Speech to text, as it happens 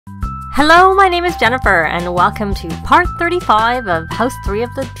Hello, my name is Jennifer, and welcome to part 35 of House 3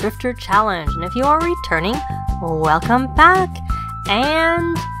 of the Drifter Challenge. And if you are returning, welcome back.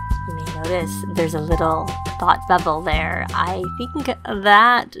 And you may notice there's a little thought bubble there. I think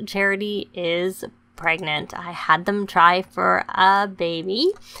that Charity is pregnant. I had them try for a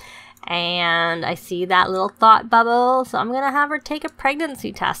baby, and I see that little thought bubble, so I'm going to have her take a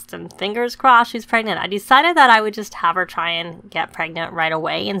pregnancy test, and fingers crossed she's pregnant. I decided that I would just have her try and get pregnant right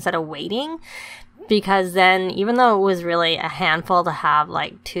away instead of waiting, because then, even though it was really a handful to have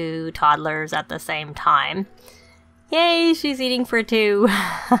like 2 toddlers at the same time, yay, she's eating for 2.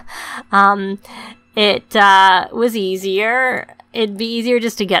 It was easier. It'd be easier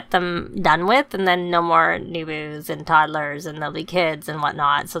just to get them done with, and then no more newboos and toddlers, and there'll be kids and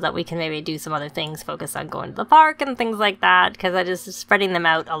whatnot, so that we can maybe do some other things, focus on going to the park and things like that, because I just spreading them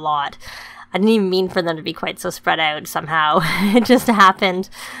out a lot. I didn't even mean for them to be quite so spread out somehow. It just happened.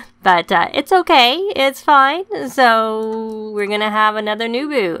 But it's okay. It's fine. So we're going to have another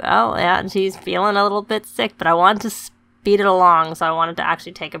newboo. Oh, yeah, and she's feeling a little bit sick, but I wanted to speed it along, so I wanted to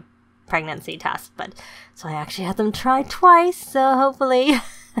actually take a pregnancy test. But so I actually had them try twice, so hopefully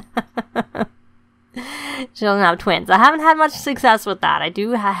she'll have twins. I haven't had much success with that.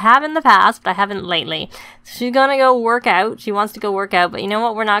 I have in the past, but I haven't lately. So she's gonna go work out. She wants to go work out, but you know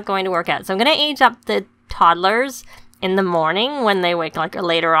what? We're not going to work out. So I'm gonna age up the toddlers in the morning when they wake, like, or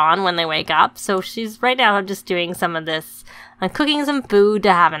later on when they wake up. So she's right now just doing some of this. I'm cooking some food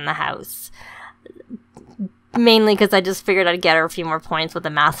to have in the house. Mainly because I just figured I'd get her a few more points with the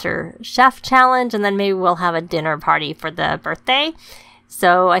Master Chef Challenge, and then maybe we'll have a dinner party for the birthday.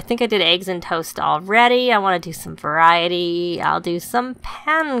 So I think I did eggs and toast already. I want to do some variety. I'll do some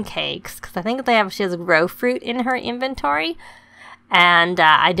pancakes, because I think she has grow fruit in her inventory, and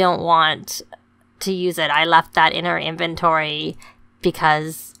I don't want to use it. I left that in her inventory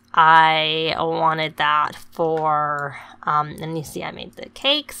because I wanted that for, and you see I made the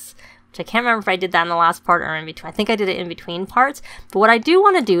cakes, which I can't remember if I did that in the last part or in between. I think I did it in between parts. But what I do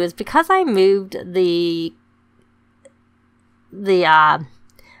want to do is, because I moved the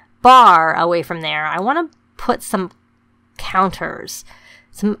bar away from there, I want to put some counters,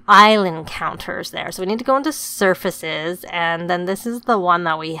 some island counters there. So we need to go into surfaces, and then this is the one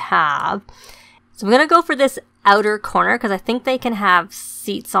that we have. So I'm going to go for this outer corner, because I think they can have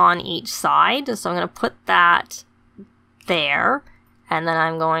seats on each side. So I'm going to put that there. And then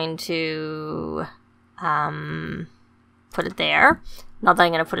I'm going to put it there. Not that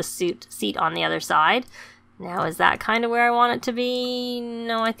I'm going to put a seat on the other side. Now, is that kind of where I want it to be?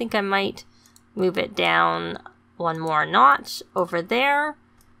 No, I think I might move it down one more notch over there.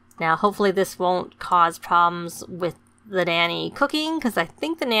 Now, hopefully this won't cause problems with the nanny cooking, because I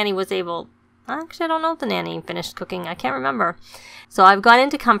think the nanny was able... Actually, I don't know if the nanny finished cooking. I can't remember. So I've gone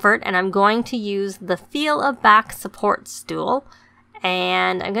into comfort, and I'm going to use the Feel a Back support stool.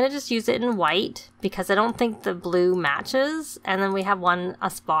 And I'm going to just use it in white, because I don't think the blue matches. And then we have a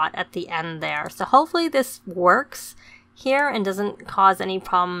spot at the end there. So hopefully this works here and doesn't cause any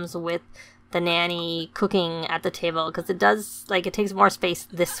problems with the nanny cooking at the table. Because it does, like, it takes more space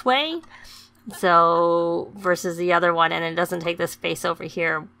this way. So, versus the other one. And it doesn't take the space over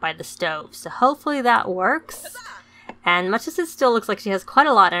here by the stove. So hopefully that works. And much as it still looks like she has quite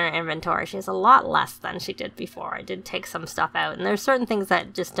a lot in her inventory, she has a lot less than she did before. I did take some stuff out, and there's certain things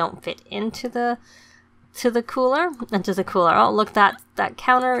that just don't fit into the cooler. Oh, look, that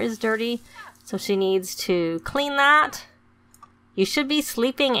counter is dirty, so she needs to clean that. You should be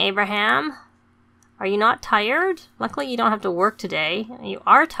sleeping, Abraham. Are you not tired? Luckily, you don't have to work today. You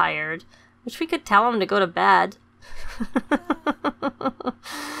are tired. Wish we could tell him to go to bed.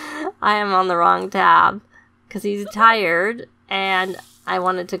 I am on the wrong tab. Because he's tired, and I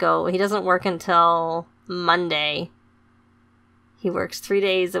wanted to go. He doesn't work until Monday. He works 3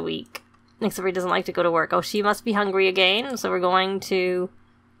 days a week. Except for he doesn't like to go to work. Oh, she must be hungry again. So we're going to...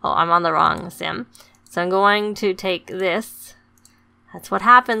 Oh, I'm on the wrong sim. So I'm going to take this. That's what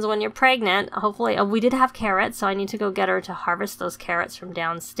happens when you're pregnant. Hopefully... Oh, we did have carrots, so I need to go get her to harvest those carrots from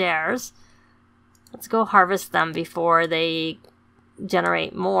downstairs. Let's go harvest them before they...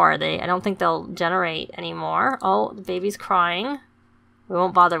 generate more. I don't think they'll generate anymore. Oh, the baby's crying. We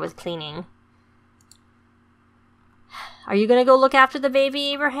won't bother with cleaning. Are you gonna go look after the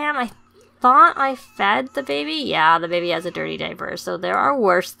baby, Abraham? I thought I fed the baby. Yeah, the baby has a dirty diaper, so there are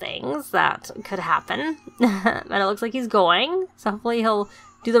worse things that could happen. But it looks like he's going, so hopefully he'll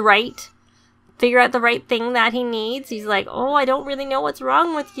figure out the right thing that he needs. He's like, oh, I don't really know what's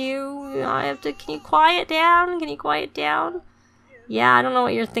wrong with you. Can you quiet down? Can you quiet down? Yeah, I don't know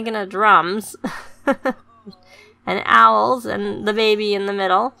what you're thinking of drums. And owls and the baby in the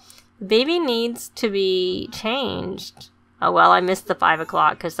middle. The baby needs to be changed. Oh well, I missed the 5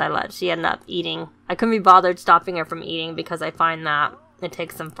 o'clock because she ended up eating. I couldn't be bothered stopping her from eating because I find that it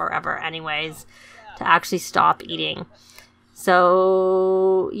takes them forever anyways to actually stop eating.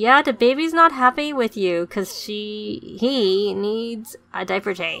 So yeah, the baby's not happy with you because he needs a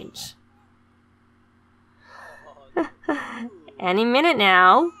diaper change. Any minute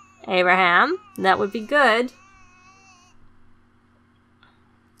now, Abraham. That would be good.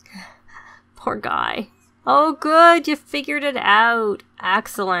 Poor guy. Oh, good. You figured it out.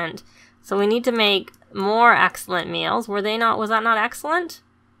 Excellent. So we need to make more excellent meals. Was that not excellent?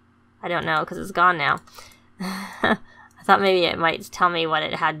 I don't know because it's gone now. I thought maybe it might tell me what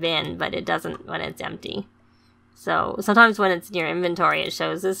it had been, but it doesn't when it's empty. So sometimes when it's in your inventory, it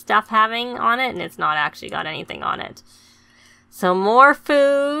shows this stuff having on it, and it's not actually got anything on it. So more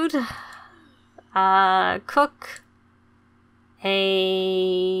food. Cook.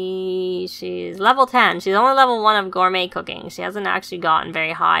 Hey, she's level 10. She's only level 1 of gourmet cooking. She hasn't actually gotten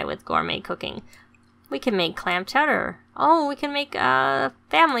very high with gourmet cooking. We can make clam chowder. Oh, we can make a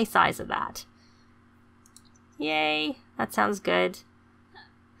family size of that. Yay, that sounds good.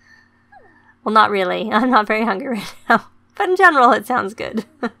 Well, not really. I'm not very hungry right now. But in general, it sounds good.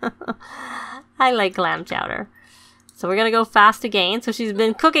 I like clam chowder. So we're going to go fast again. So she's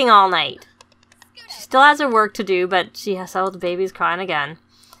been cooking all night. She still has her work to do, but the baby's crying again.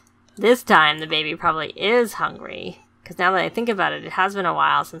 This time, the baby probably is hungry. Because now that I think about it, it has been a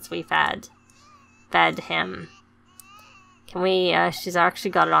while since we fed him. Can we, she's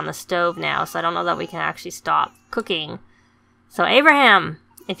actually got it on the stove now, so I don't know that we can actually stop cooking. So Abraham,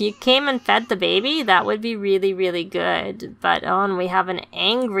 if you came and fed the baby, that would be really, really good. But, oh, and we have an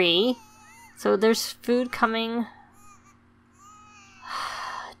angry, so there's food coming.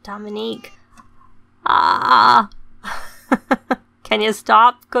 Dominique. Ah! Can you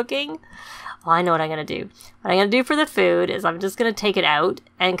stop cooking? Well, I know what I'm going to do. What I'm going to do for the food is I'm just going to take it out.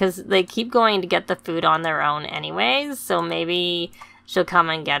 And because they keep going to get the food on their own anyways. So maybe she'll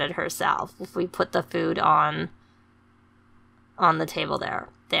come and get it herself. If we put the food on the table there.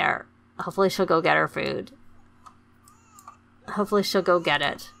 There. Hopefully she'll go get her food. Hopefully she'll go get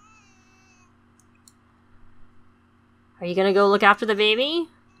it. Are you going to go look after the baby?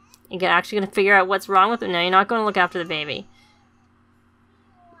 You're actually going to figure out what's wrong with it? No, you're not going to look after the baby.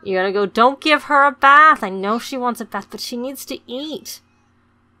 You're going to go, don't give her a bath. I know she wants a bath, but she needs to eat.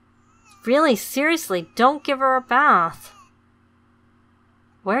 Really, seriously, don't give her a bath.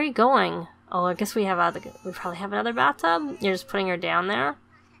 Where are you going? Oh, I guess we probably have another bathtub. You're just putting her down there.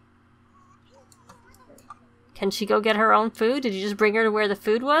 Can she go get her own food? Did you just bring her to where the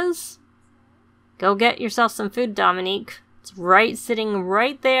food was? Go get yourself some food, Dominique. It's sitting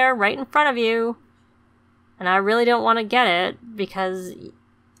right there, right in front of you. And I really don't want to get it because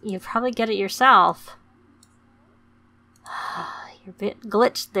you probably get it yourself. You're a bit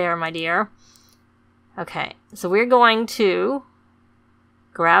glitched there, my dear. Okay, so we're going to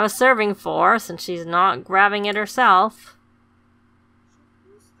grab a serving for her since she's not grabbing it herself.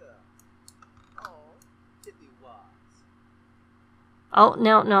 Oh,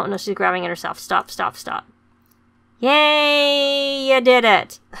 no, she's grabbing it herself. Stop. Yay, you did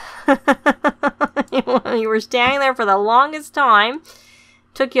it. You were standing there for the longest time.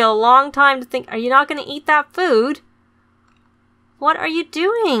 Took you a long time to think, are you not going to eat that food? What are you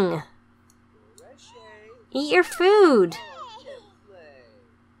doing? Eat your food.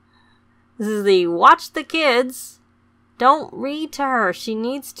 This is the watch the kids. Don't read to her. She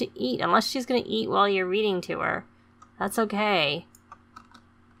needs to eat, unless she's going to eat while you're reading to her. That's okay.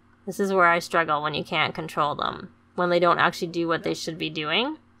 This is where I struggle when you can't control them. When they don't actually do what they should be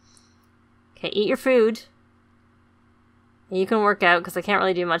doing. Okay, eat your food. You can work out, because I can't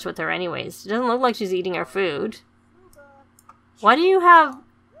really do much with her anyways. It doesn't look like she's eating her food. Why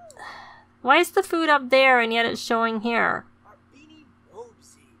is the food up there and yet it's showing here?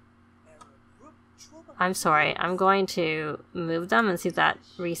 I'm sorry. I'm going to move them and see if that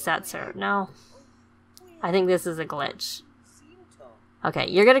resets her. No. I think this is a glitch. Okay,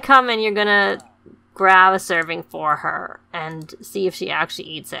 you're going to come and you're going to grab a serving for her and see if she actually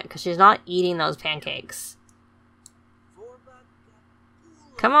eats it, because she's not eating those pancakes.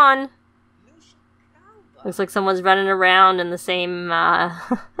 Come on. Looks like someone's running around in the same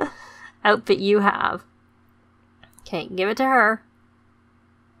outfit you have. Okay, give it to her.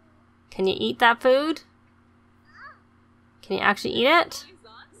 Can you eat that food? Can you actually eat it?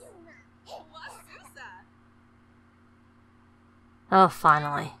 Oh,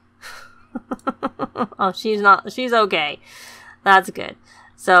 finally. Oh, she's okay. That's good.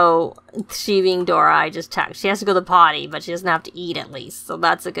 So, she being Dora, I just checked. She has to go to the potty, but she doesn't have to eat at least. So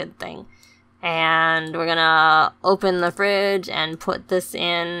that's a good thing. And we're gonna open the fridge and put this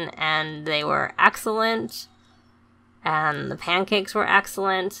in, and they were excellent. And the pancakes were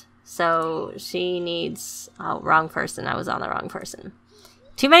excellent. So she needs... Oh, wrong person. I was on the wrong person.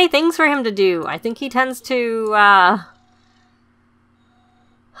 Too many things for him to do. I think he tends to,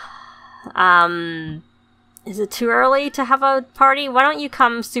 is it too early to have a party? Why don't you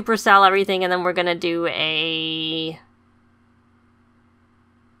come supercell everything, and then we're gonna do a...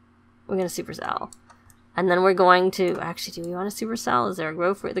 We're gonna supercell. And then we're going to... Actually, do we want to supercell? Is there a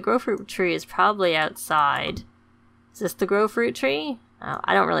grow fruit? The grow fruit tree is probably outside. Is this the grow fruit tree? Oh,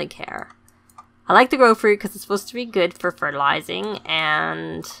 I don't really care. I like the grow fruit because it's supposed to be good for fertilizing.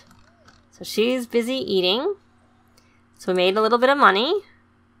 And so she's busy eating. So we made a little bit of money.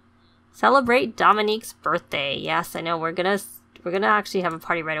 Celebrate Dominique's birthday. Yes, I know. We're gonna actually have a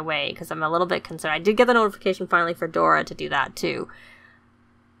party right away because I'm a little bit concerned. I did get the notification finally for Dora to do that too.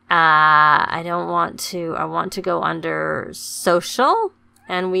 I want to go under social,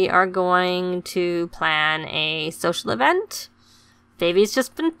 and we are going to plan a social event. Baby's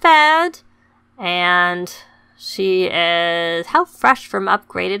just been fed, and she is how fresh from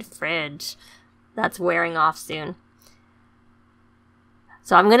upgraded fridge. That's wearing off soon.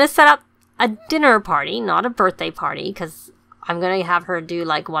 So I'm going to set up a dinner party, not a birthday party, because I'm going to have her do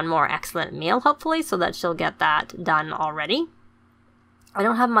like one more excellent meal, hopefully, so that she'll get that done already. I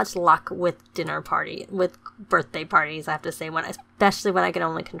don't have much luck with with birthday parties, I have to say, especially when I can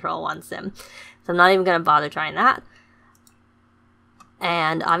only control one sim. So I'm not even going to bother trying that.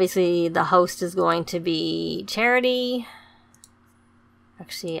 And obviously the host is going to be Charity.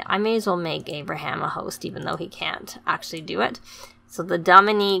 Actually, I may as well make Abraham a host, even though he can't actually do it. So the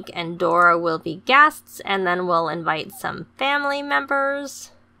Dominique and Dora will be guests, and then we'll invite some family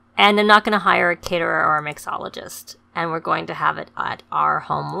members. And I'm not going to hire a caterer or a mixologist. And we're going to have it at our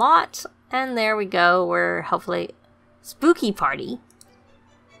home lot. And there we go. We're hopefully... Spooky party.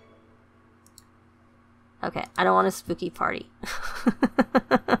 Okay, I don't want a spooky party.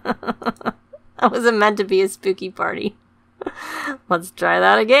 That wasn't meant to be a spooky party. Let's try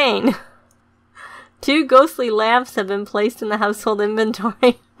that again. 2 ghostly lamps have been placed in the household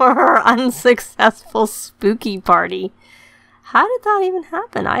inventory for her unsuccessful spooky party. How did that even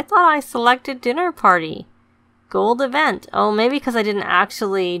happen? I thought I selected dinner party. Gold event. Oh, maybe because I didn't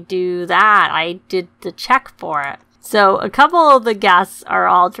actually do that. I did the check for it. So a couple of the guests are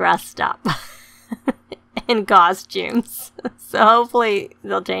all dressed up in costumes. So hopefully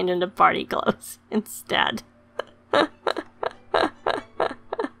they'll change into party clothes instead.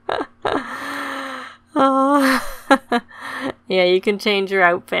 Oh. Yeah, you can change your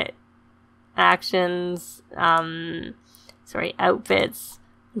outfit. Actions. Outfits.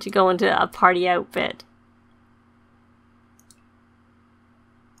 Once you go into a party outfit.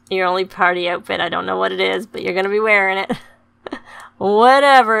 Your only party outfit, I don't know what it is, but you're going to be wearing it.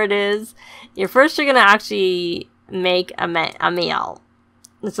 Whatever it is. You're going to actually make a meal.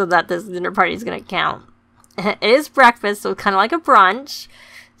 So that this dinner party is going to count. It is breakfast, so kind of like a brunch.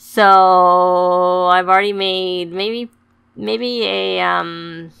 So I've already made maybe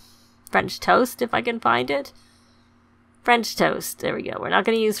a French toast if I can find it. French toast. There we go. We're not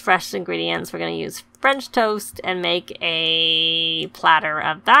going to use fresh ingredients. We're going to use French toast and make a platter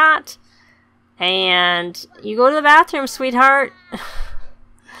of that. And you go to the bathroom, sweetheart.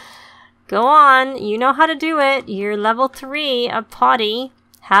 Go on. You know how to do it. You're level 3 of potty.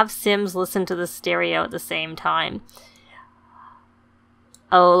 Have Sims listen to the stereo at the same time.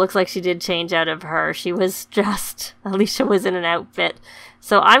 Oh, looks like she did change out of her. She was dressed. Alicia was in an outfit.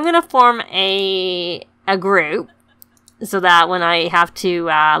 So I'm going to form a group. So that when I have to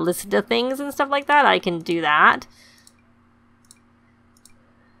listen to things and stuff like that, I can do that.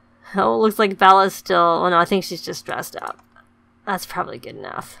 Oh, it looks like Bella's still... Oh, no, I think she's just dressed up. That's probably good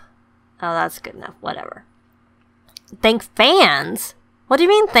enough. Oh, that's good enough. Whatever. Thank fans? What do you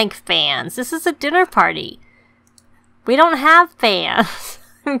mean, thank fans? This is a dinner party. We don't have fans.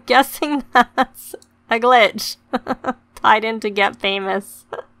 I'm guessing that's a glitch. Tied in to get famous.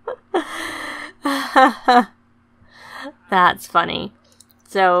 That's funny.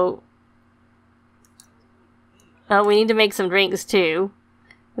 So, we need to make some drinks too.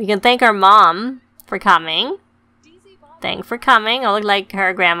 We can thank our mom for coming. Thanks for coming. Oh, look like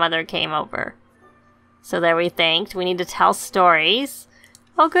her grandmother came over. So there we thanked. We need to tell stories.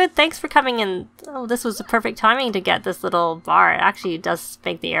 Oh, good. Thanks for coming in. Oh, this was the perfect timing to get this little bar. It actually does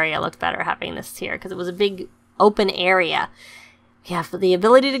make the area look better having this here because it was a big open area. We have the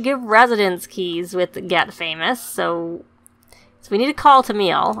ability to give residence keys with Get Famous, so So we need to call to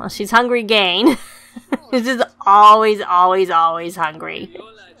meal. She's hungry again. She's just always, always, always hungry.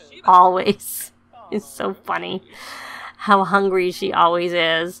 Always. It's so funny how hungry she always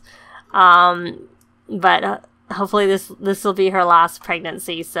is. But hopefully this will be her last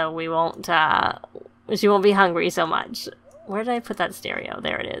pregnancy, so we won't she won't be hungry so much. Where did I put that stereo?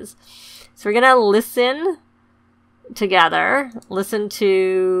 There it is. So we're gonna listen together. Listen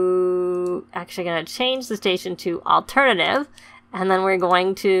to, actually gonna change the station to alternative, and then we're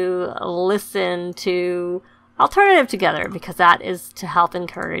going to listen to alternative together, because that is to help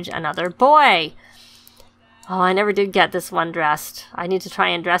encourage another boy. Oh, I never did get this one dressed. I need to try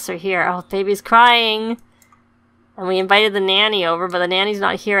and dress her here. Oh, baby's crying. And we invited the nanny over, but the nanny's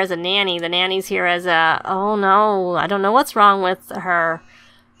not here as a nanny. The nanny's here as a, oh no, I don't know what's wrong with her.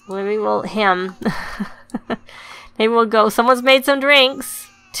 Maybe we'll, him. Maybe we'll go, someone's made some drinks.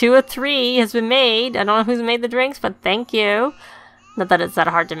 2 or 3 has been made. I don't know who's made the drinks, but thank you. Not that it's that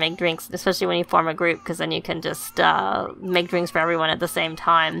hard to make drinks, especially when you form a group, because then you can just make drinks for everyone at the same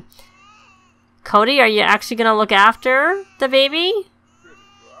time. Cody, are you actually going to look after the baby?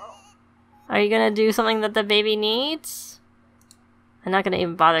 Are you going to do something that the baby needs? I'm not going to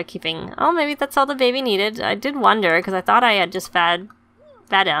even bother keeping... Oh, maybe that's all the baby needed. I did wonder, because I thought I had just fed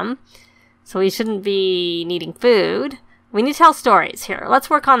him. So we shouldn't be needing food. We need to tell stories here. Let's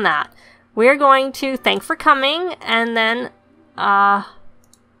work on that. We're going to thank for coming, and then... oh,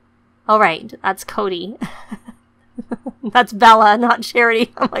 right. That's Cody. That's Bella, not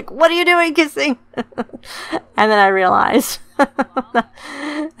Charity. I'm like, what are you doing kissing? And then I realized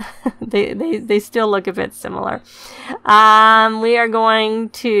they still look a bit similar. We are going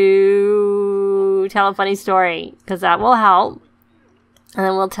to tell a funny story, because that will help. And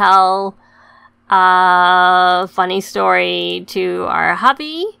then we'll tell a funny story to our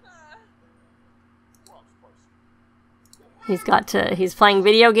hubby. He's playing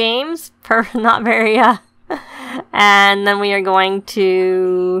video games, not very, and then we are going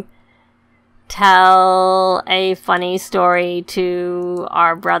to tell a funny story to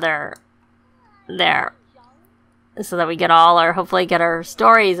our brother there, so that we get hopefully get our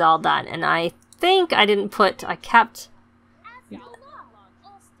stories all done. And I think I kept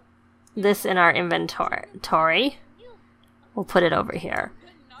this in our inventory. We'll put it over here.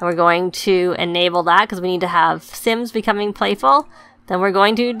 And we're going to enable that because we need to have Sims becoming playful. Then we're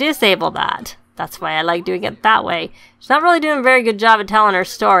going to disable that. That's why I like doing it that way. She's not really doing a very good job at telling her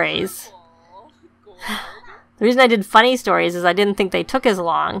stories. The reason I did funny stories is I didn't think they took as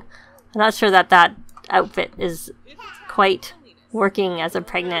long. I'm not sure that outfit is quite working as a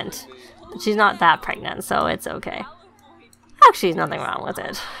pregnant. But she's not that pregnant, so it's okay. Actually, there's nothing wrong with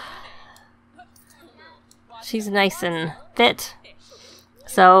it. She's nice and fit.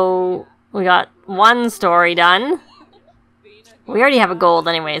 So we got one story done. We already have a gold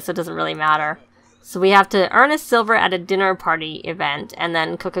anyway, so it doesn't really matter. So we have to earn a silver at a dinner party event and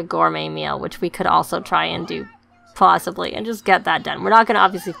then cook a gourmet meal, which we could also try and do possibly and just get that done. We're not going to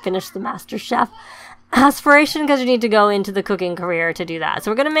obviously finish the Master Chef aspiration because you need to go into the cooking career to do that.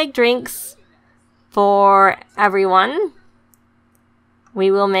 So we're going to make drinks for everyone. We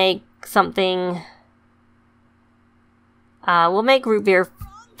will make something... we'll make root beer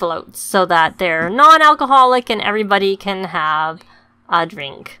floats so that they're non-alcoholic and everybody can have a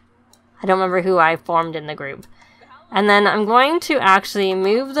drink. I don't remember who I formed in the group. And then I'm going to actually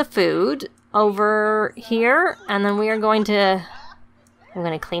move the food over here, and then I'm going to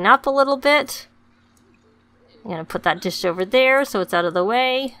clean up a little bit. I'm going to put that dish over there so it's out of the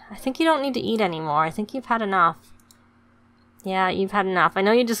way. I think you don't need to eat anymore. I think you've had enough. Yeah, you've had enough. I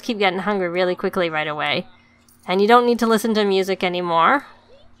know you just keep getting hungry really quickly right away. And you don't need to listen to music anymore.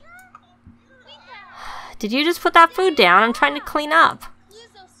 Did you just put that food down? I'm trying to clean up.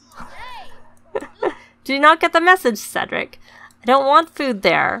 Did you not get the message, Cedric? I don't want food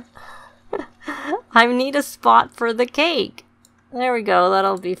there. I need a spot for the cake. There we go.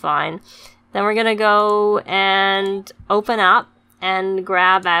 That'll be fine. Then we're going to go and open up and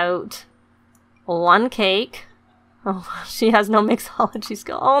grab out one cake. Oh, she has no mixology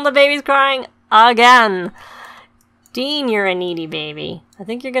skill. Oh, the baby's crying again. Dean, you're a needy baby. I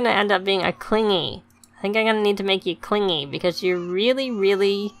think you're going to end up being a clingy. I think I'm going to need to make you clingy because you're really,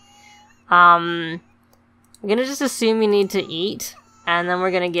 really... I'm going to just assume you need to eat, and then we're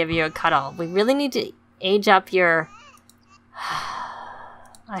going to give you a cuddle. We really need to age up your...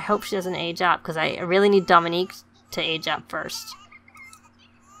 I hope she doesn't age up, because I really need Dominique to age up first.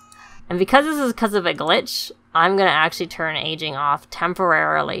 And because this is because of a glitch, I'm going to actually turn aging off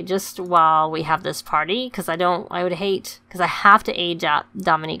temporarily, just while we have this party, because I would hate, because I have to age up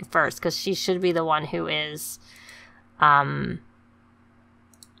Dominique first, because she should be the one who is,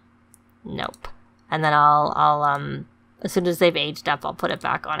 Nope. And then I'll as soon as they've aged up, I'll put it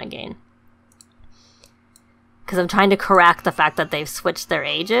back on again. Because I'm trying to correct the fact that they've switched their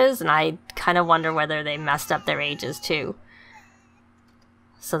ages, and I kind of wonder whether they messed up their ages too.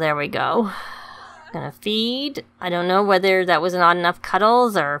 So there we go. Gonna feed. I don't know whether that was not enough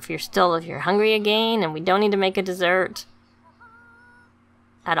cuddles, or if you're hungry again, and we don't need to make a dessert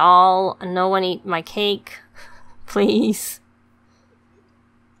at all. No one eat my cake, please.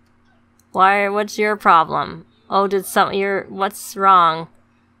 Why? What's your problem? Oh, what's wrong?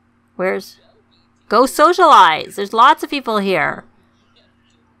 Go socialize. There's lots of people here.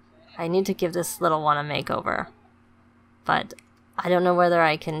 I need to give this little one a makeover, but I don't know whether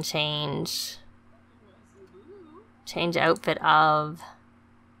I can change outfit of.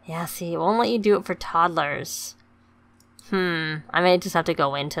 Yeah, see, it won't let you do it for toddlers. I may just have to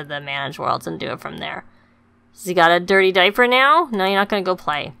go into the manage worlds and do it from there. Has he got a dirty diaper now? No, you're not going to go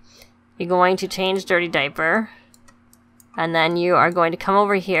play. You're going to change dirty diaper. And then you are going to come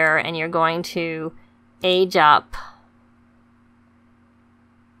over here and you're going to age up.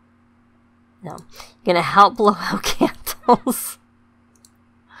 No. You're going to help blow out candles.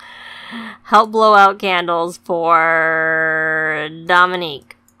 Help blow out candles for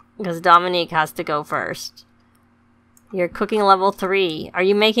Dominique. Because Dominique has to go first. You're cooking level 3. Are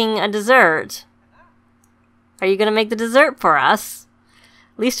you making a dessert? Are you going to make the dessert for us?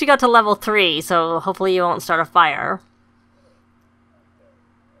 At least you got to level 3, so hopefully you won't start a fire.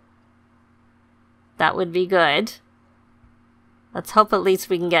 That would be good. Let's hope at least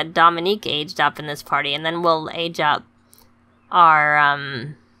we can get Dominique aged up in this party, and then we'll age up our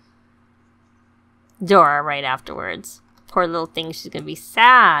Dora right afterwards. Poor little thing, she's going to be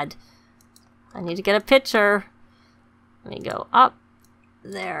sad. I need to get a picture. Let me go up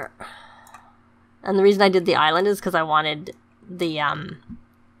there. And the reason I did the island is because I wanted the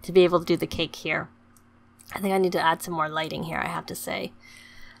to be able to do the cake here. I think I need to add some more lighting here, I have to say.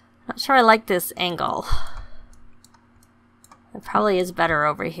 Not sure I like this angle. It probably is better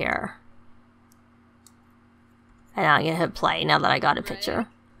over here. And now I'm going to hit play now that I got a picture.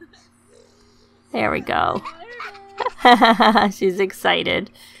 There we go. She's excited.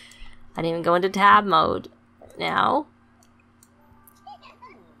 I didn't even go into tab mode now.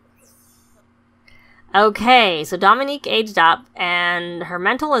 Okay, so Dominique aged up, and her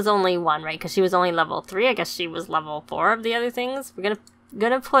mental is only 1, right? Because she was only level 3. I guess she was level 4 of the other things. We're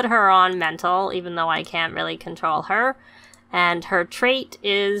gonna put her on mental, even though I can't really control her. And her trait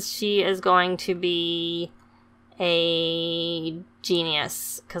is she is going to be a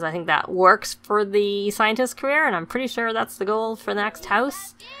genius, because I think that works for the scientist career, and I'm pretty sure that's the goal for the next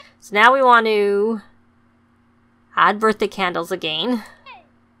house. So now we want to add birthday candles again.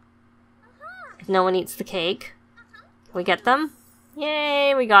 If no one eats the cake. Can we get them?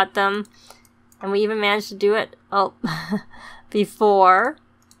 Yay, we got them. And we even managed to do it, before.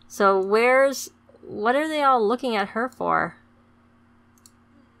 So what are they all looking at her for?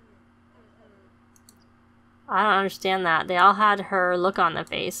 I don't understand that. They all had her look on the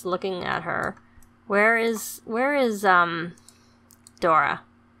face, looking at her. Where is Dora?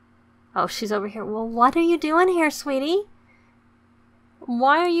 Oh, she's over here. Well, what are you doing here, sweetie?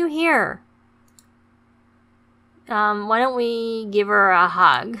 Why are you here? Why don't we give her a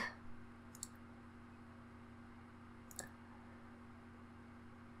hug?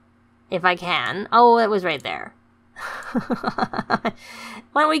 If I can. Oh, it was right there. Why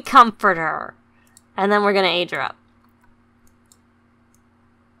don't we comfort her? And then we're going to age her up.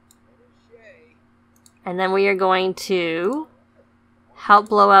 And then we are going to help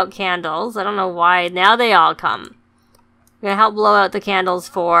blow out candles. I don't know why. Now they all come. We're going to help blow out the candles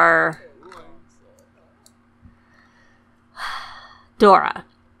for Dora,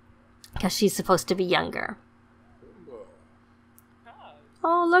 because she's supposed to be younger.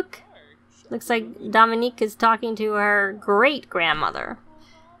 Oh, look. Looks like Dominique is talking to her great-grandmother.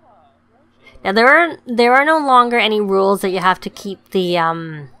 Now, there are no longer any rules that you have to keep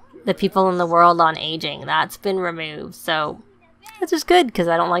the people in the world on aging. That's been removed, so that's just good, because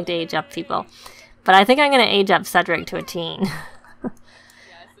I don't like to age up people. But I think I'm going to age up Cedric to a teen.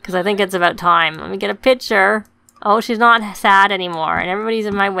 Because I think it's about time. Let me get a picture. Oh, she's not sad anymore, and everybody's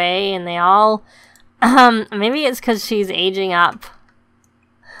in my way, and they all... maybe it's because she's aging up.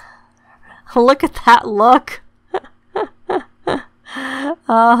 Look at that look.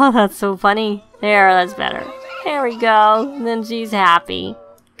 Oh, that's so funny. There, that's better. There we go. And then she's happy.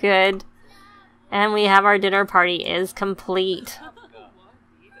 Good. And we have our dinner party is complete.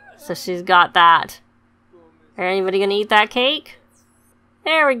 So she's got that. Are anybody gonna eat that cake?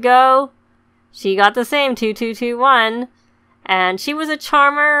 There we go. She got the same 2, 2, 2, 1. And she was a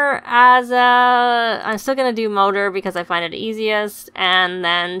charmer as a... I'm still going to do motor because I find it easiest. And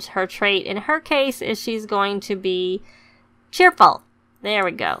then her trait in her case is she's going to be cheerful. There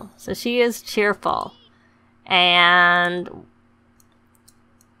we go. So she is cheerful. And...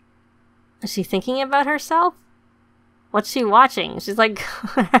 is she thinking about herself? What's she watching? She's like...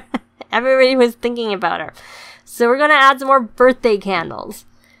 everybody was thinking about her. So we're going to add some more birthday candles.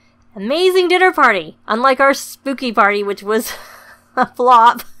 Amazing dinner party. Unlike our spooky party, which was a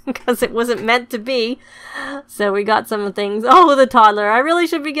flop because it wasn't meant to be. So we got some things. Oh, the toddler. I really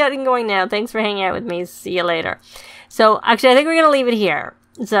should be getting going now. Thanks for hanging out with me. See you later. So actually, I think we're going to leave it here.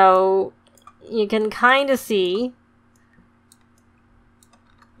 So you can kind of see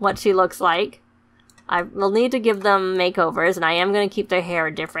what she looks like. I will need to give them makeovers, and I am going to keep their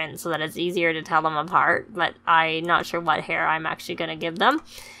hair different so that it's easier to tell them apart. But I'm not sure what hair I'm actually going to give them.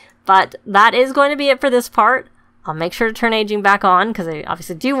 But that is going to be it for this part. I'll make sure to turn aging back on because I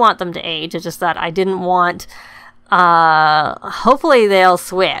obviously do want them to age. It's just that I didn't want... hopefully they'll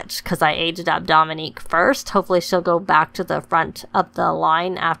switch because I aged up Dominique first. Hopefully she'll go back to the front of the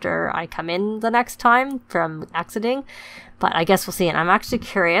line after I come in the next time from exiting. But I guess we'll see. And I'm actually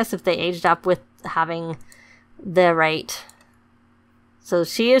curious if they aged up with having the right... So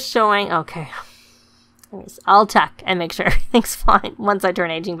she is showing... Okay. I'll check and make sure everything's fine once I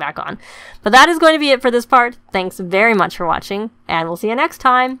turn aging back on. But that is going to be it for this part. Thanks very much for watching, and we'll see you next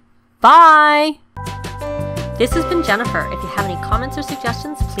time. Bye! This has been Jennifer. If you have any comments or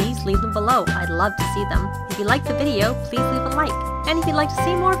suggestions, please leave them below. I'd love to see them. If you liked the video, please leave a like. And if you'd like to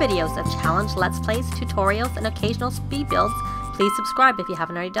see more videos of challenge, let's plays, tutorials, and occasional speed builds, please subscribe if you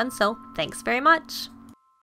haven't already done so. Thanks very much!